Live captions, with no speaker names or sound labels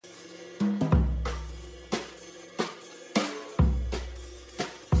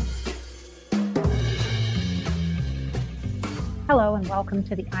Hello and welcome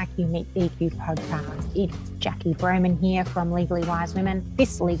to the IQ Meets EQ podcast. It's Jackie Broman here from Legally Wise Women.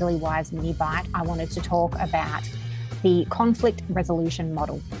 This Legally Wise mini bite, I wanted to talk about the conflict resolution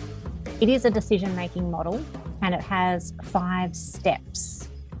model. It is a decision-making model and it has 5 steps.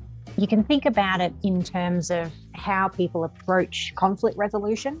 You can think about it in terms of how people approach conflict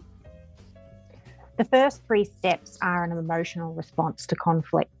resolution. The first 3 steps are an emotional response to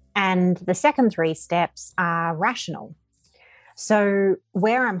conflict, and the second 3 steps are rational. So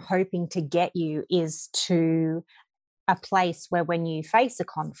where I'm hoping to get you is to a place where when you face a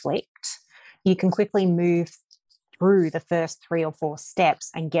conflict, you can quickly move through the first 3 or 4 steps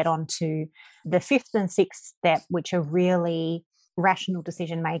and get onto the 5th and 6th step, which are really rational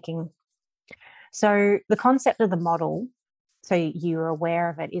decision making. So the concept of the model, so you're aware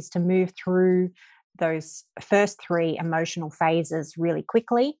of it, is to move through those first 3 emotional phases really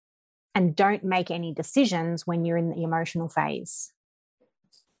quickly. And don't make any decisions when you're in the emotional phase.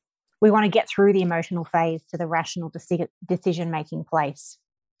 We want to get through the emotional phase to the rational decision-making place.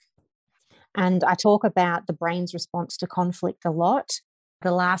 And I talk about the brain's response to conflict a lot.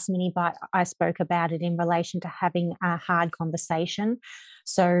 The last mini bite, I spoke about it in relation to having a hard conversation.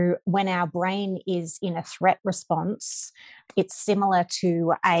 So when our brain is in a threat response, it's similar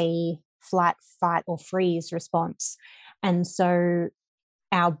to a flight, fight, or freeze response. And so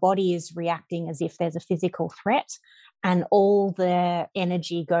our body is reacting as if there's a physical threat, and all the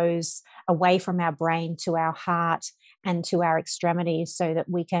energy goes away from our brain to our heart and to our extremities so that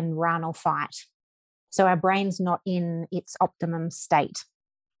we can run or fight. So our brain's not in its optimum state.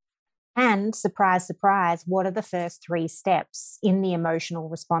 And surprise, surprise, what are the first 3 steps in the emotional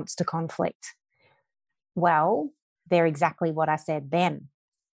response to conflict? Well, they're exactly what I said then.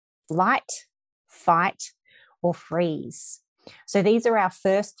 Flight, fight, or freeze. So these are our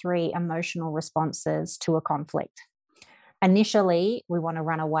first 3 emotional responses to a conflict. Initially, we want to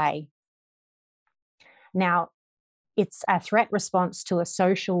run away. Now, it's a threat response to a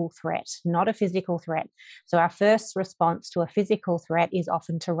social threat, not a physical threat. So our first response to a physical threat is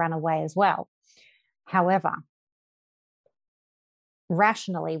often to run away as well. However,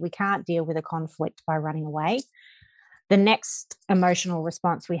 rationally, we can't deal with a conflict by running away. The next emotional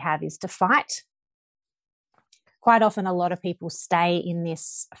response we have is to fight. Quite often, a lot of people stay in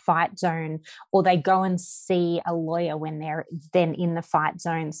this fight zone, or they go and see a lawyer when they're then in the fight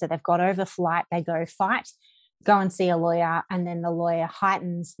zone. So they've got over flight, they go fight, go and see a lawyer, and then the lawyer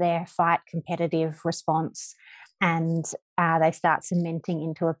heightens their fight competitive response, and they start cementing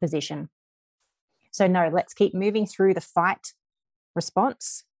into a position. So no, let's keep moving through the fight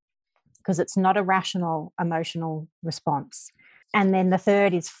response because it's not a rational emotional response. And then the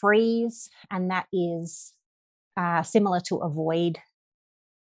third is freeze, and that is similar to avoid,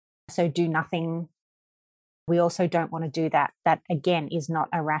 so do nothing. We also don't want to do that. That, again, is not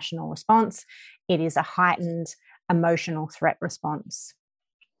a rational response. It is a heightened emotional threat response.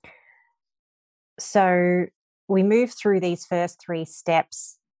 So we move through these first 3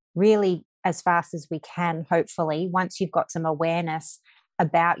 steps really as fast as we can, hopefully, once you've got some awareness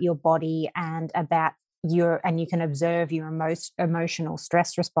about your body and about and you can observe your emotional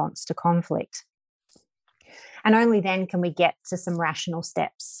stress response to conflict. And only then can we get to some rational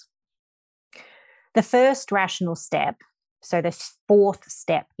steps. The first rational step, so the 4th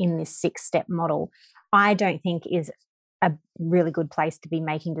step in this 6-step model, I don't think is a really good place to be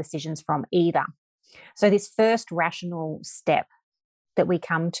making decisions from either. So this first rational step that we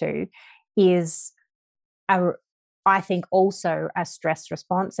come to is, I think, also a stress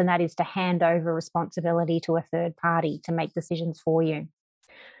response, and that is to hand over responsibility to a third party to make decisions for you.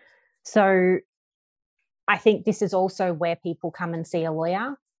 So I think this is also where people come and see a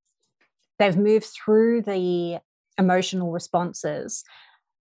lawyer. They've moved through the emotional responses.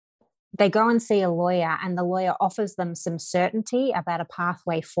 They go and see a lawyer, and the lawyer offers them some certainty about a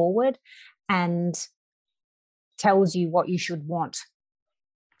pathway forward and tells you what you should want.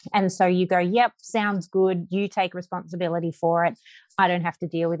 And so you go, yep, sounds good. You take responsibility for it. I don't have to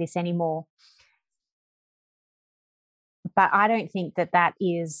deal with this anymore. But I don't think that that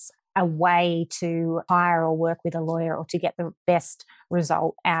is a way to hire or work with a lawyer or to get the best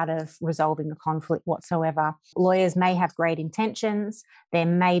result out of resolving a conflict whatsoever. Lawyers may have great intentions. There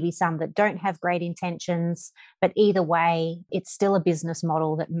may be some that don't have great intentions, but either way, it's still a business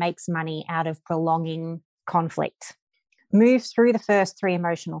model that makes money out of prolonging conflict. Move through the first 3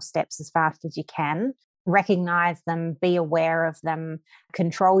 emotional steps as fast as you can. Recognize them, be aware of them,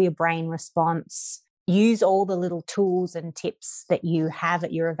 control your brain response. Use all the little tools and tips that you have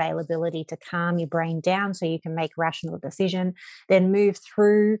at your availability to calm your brain down so you can make rational decision. Then move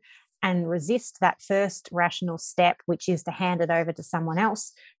through and resist that first rational step, which is to hand it over to someone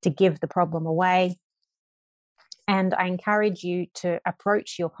else to give the problem away. And I encourage you to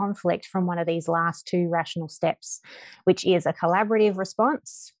approach your conflict from one of these last two rational steps, which is a collaborative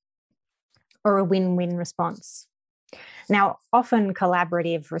response or a win-win response. Now, often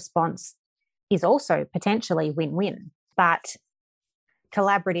collaborative response is also potentially win-win, but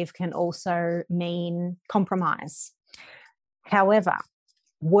collaborative can also mean compromise. However,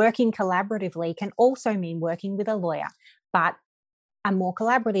 working collaboratively can also mean working with a lawyer, but a more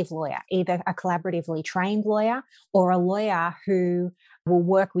collaborative lawyer, either a collaboratively trained lawyer or a lawyer who will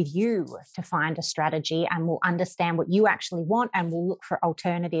work with you to find a strategy and will understand what you actually want and will look for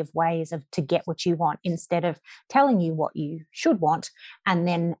alternative ways to get what you want, instead of telling you what you should want and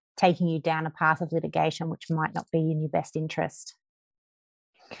then taking you down a path of litigation which might not be in your best interest.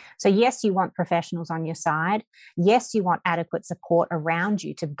 So yes, you want professionals on your side. Yes, you want adequate support around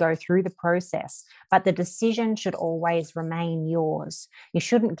you to go through the process, but the decision should always remain yours. You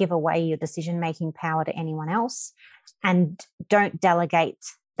shouldn't give away your decision-making power to anyone else, and don't delegate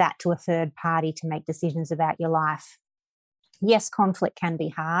that to a third party to make decisions about your life. Yes, conflict can be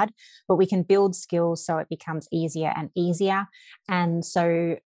hard, but we can build skills so it becomes easier and easier. And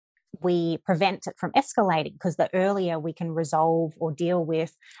so we prevent it from escalating, because the earlier we can resolve or deal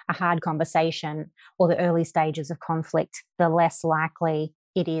with a hard conversation or the early stages of conflict, the less likely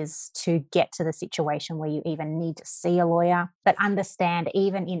it is to get to the situation where you even need to see a lawyer. But understand,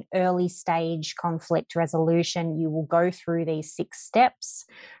 even in early stage conflict resolution, you will go through these 6 steps.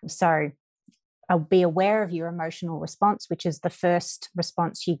 So be aware of your emotional response, which is the first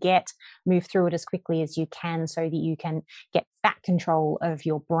response you get. Move through it as quickly as you can so that you can get back control of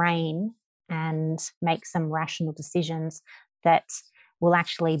your brain and make some rational decisions that will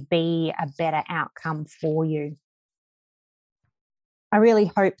actually be a better outcome for you. I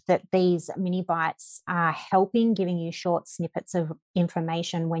really hope that these mini bites are helping, giving you short snippets of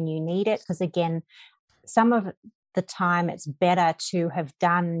information when you need it, because again, some of the time it's better to have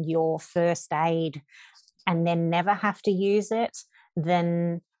done your first aid and then never have to use it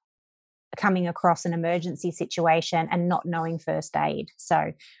than coming across an emergency situation and not knowing first aid.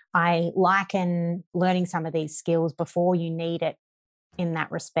 So I liken learning some of these skills before you need it in that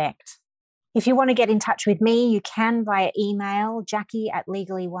respect. If you want to get in touch with me, you can via email,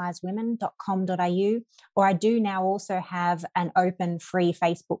 jackie@legallywisewomen.com.au, or I do now also have an open free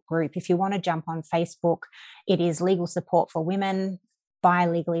Facebook group. If you want to jump on Facebook, it is Legal Support for Women by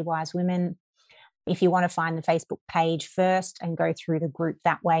Legally Wise Women. If you want to find the Facebook page first and go through the group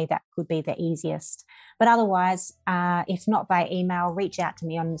that way, that could be the easiest. But otherwise, if not by email, reach out to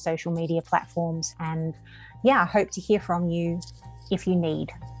me on the social media platforms. And yeah, I hope to hear from you if you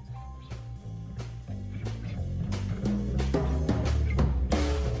need.